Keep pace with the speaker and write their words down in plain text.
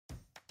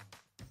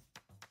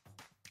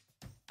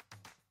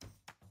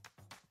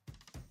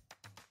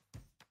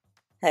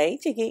Hey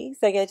chickies,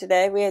 okay,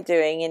 today we are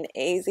doing an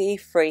easy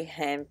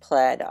freehand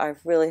plaid. I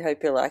really hope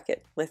you like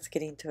it. Let's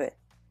get into it.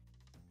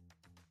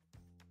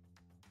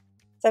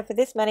 So for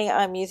this money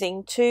I'm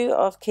using two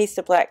of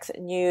Kester Black's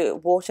new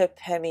water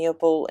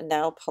permeable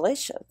nail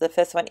polish. The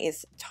first one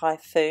is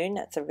Typhoon,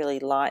 it's a really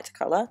light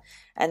colour,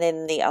 and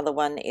then the other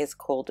one is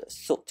called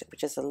Soot,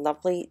 which is a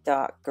lovely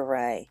dark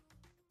grey.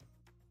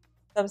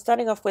 So I'm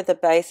starting off with a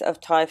base of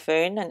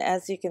Typhoon, and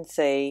as you can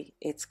see,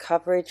 its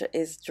coverage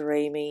is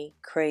dreamy,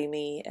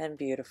 creamy and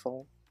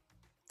beautiful.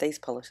 These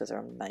polishes are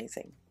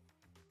amazing.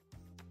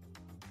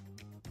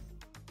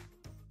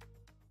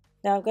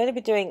 Now I'm going to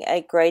be doing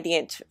a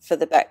gradient for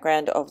the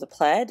background of the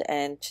plaid,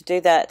 and to do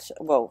that,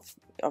 well,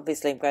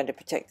 obviously I'm going to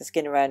protect the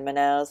skin around my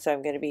nails, so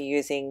I'm going to be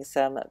using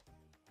some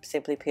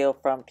Simply Peel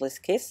from Bliss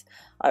Kiss.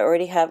 I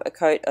already have a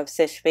coat of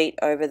Seche Vite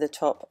over the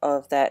top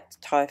of that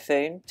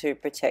Typhoon to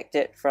protect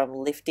it from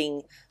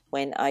lifting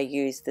when I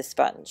use the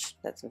sponge.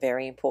 That's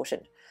very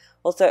important.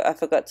 Also, I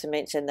forgot to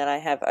mention that I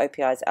have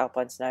OPI's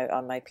Alpine Snow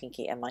on my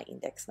pinky and my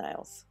index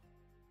nails.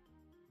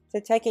 So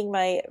taking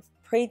my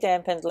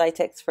pre-dampened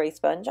latex free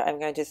sponge, I'm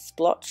going to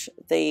splotch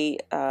the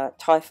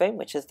Typhoon,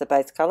 which is the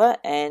base colour,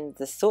 and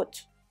the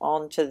Soot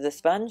onto the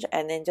sponge,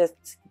 and then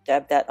just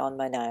dab that on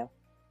my nail.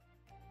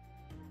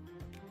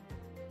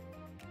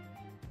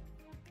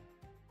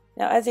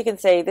 Now as you can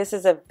see, this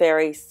is a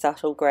very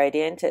subtle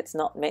gradient. It's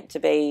not meant to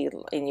be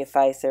in your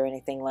face or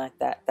anything like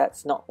that.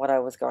 That's not what I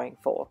was going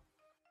for.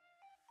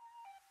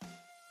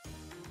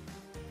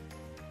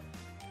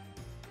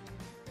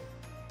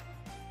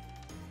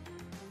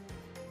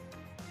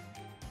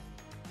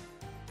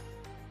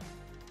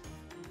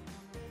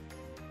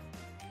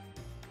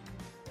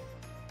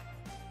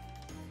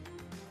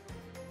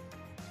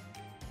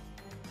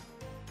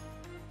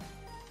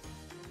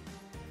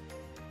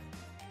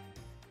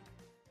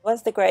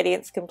 Once the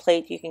gradient's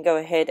complete, you can go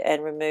ahead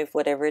and remove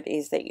whatever it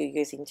is that you're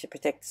using to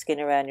protect the skin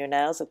around your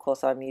nails. Of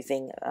course, I'm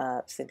using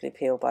Simply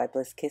Peel by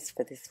Bliss Kiss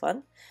for this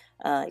one.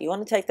 You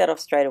want to take that off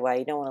straight away.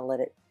 You don't want to let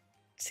it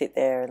sit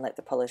there and let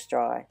the polish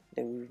dry.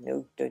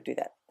 No, don't do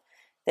that.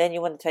 Then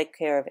you want to take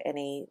care of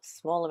any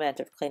small amount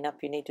of cleanup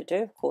you need to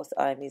do. Of course,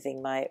 I'm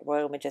using my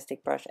Royal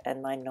Majestic brush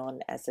and my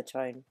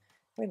non-acetone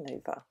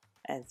remover,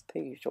 as per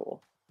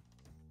usual.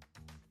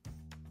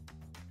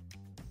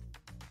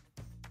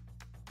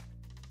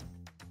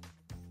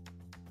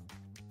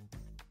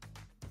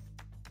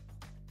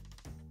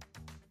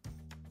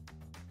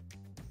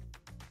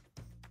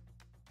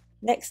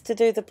 Next, to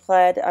do the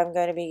plaid, I'm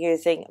going to be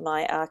using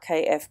my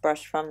RKF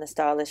brush from the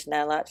Stylish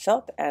Nail Art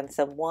Shop and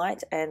some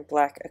white and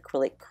black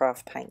acrylic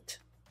craft paint.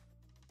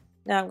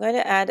 Now I'm going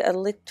to add a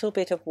little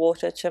bit of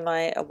water to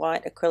my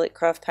white acrylic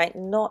craft paint,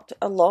 not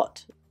a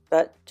lot,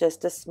 but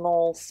just a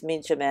small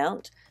smidge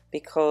amount,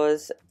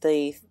 because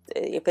if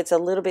it's a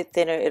little bit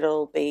thinner,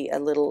 it'll be a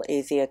little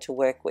easier to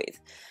work with.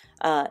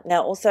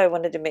 Now also I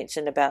wanted to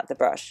mention about the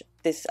brush.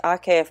 This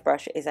RKF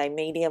brush is a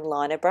medium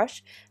liner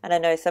brush, and I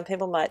know some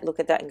people might look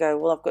at that and go,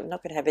 well,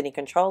 not going to have any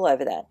control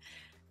over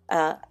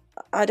that.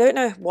 I don't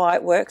know why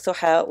it works or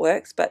how it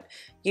works, but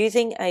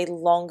using a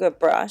longer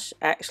brush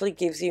actually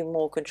gives you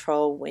more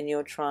control when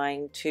you're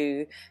trying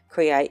to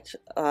create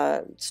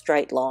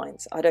straight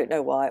lines. I don't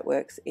know why it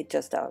works, it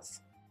just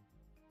does.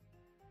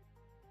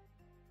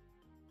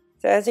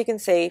 So as you can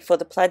see, for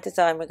the plaid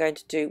design, we're going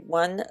to do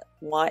one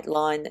white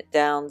line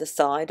down the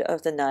side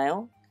of the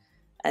nail,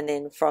 and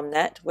then from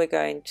that we're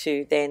going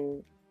to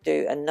then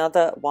do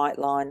another white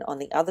line on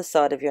the other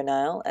side of your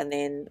nail, and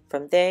then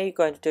from there you're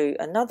going to do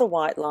another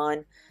white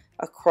line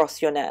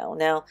across your nail.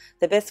 Now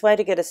the best way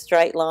to get a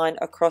straight line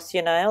across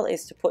your nail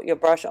is to put your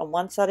brush on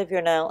one side of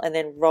your nail and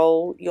then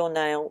roll your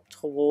nail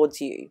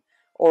towards you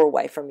or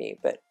away from you,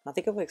 but I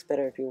think it works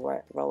better if you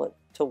roll it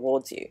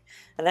towards you,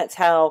 and that's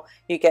how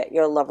you get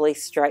your lovely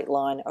straight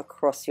line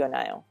across your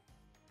nail.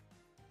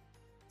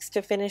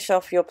 To finish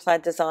off your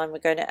plaid design, we're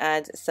going to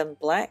add some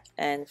black,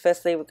 and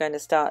firstly we're going to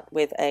start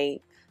with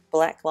a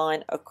black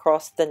line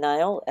across the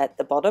nail at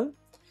the bottom,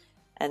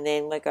 and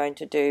then we're going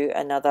to do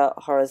another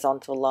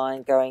horizontal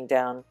line going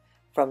down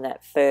from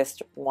that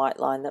first white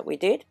line that we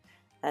did,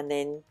 and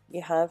then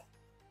you have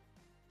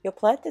your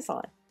plaid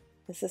design.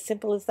 It's as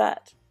simple as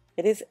that.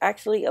 It is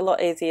actually a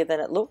lot easier than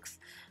it looks,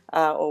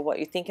 or what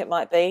you think it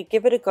might be.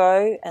 Give it a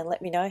go and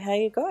let me know how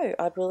you go.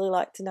 I'd really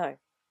like to know.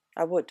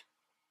 I would.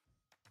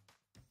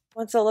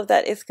 Once all of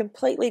that is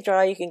completely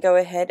dry, you can go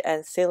ahead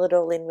and seal it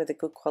all in with a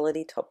good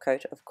quality top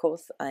coat. Of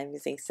course, I'm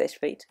using Seche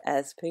Vite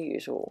as per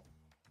usual.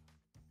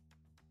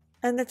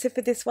 And that's it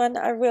for this one.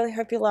 I really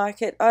hope you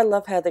like it. I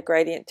love how the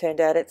gradient turned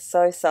out. It's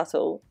so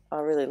subtle. I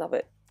really love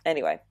it.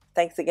 Anyway,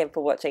 thanks again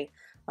for watching.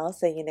 I'll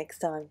see you next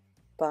time.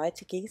 Bye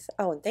chickies.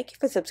 Oh, and thank you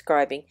for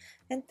subscribing,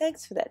 and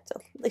thanks for that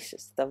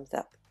delicious thumbs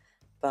up.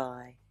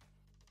 Bye.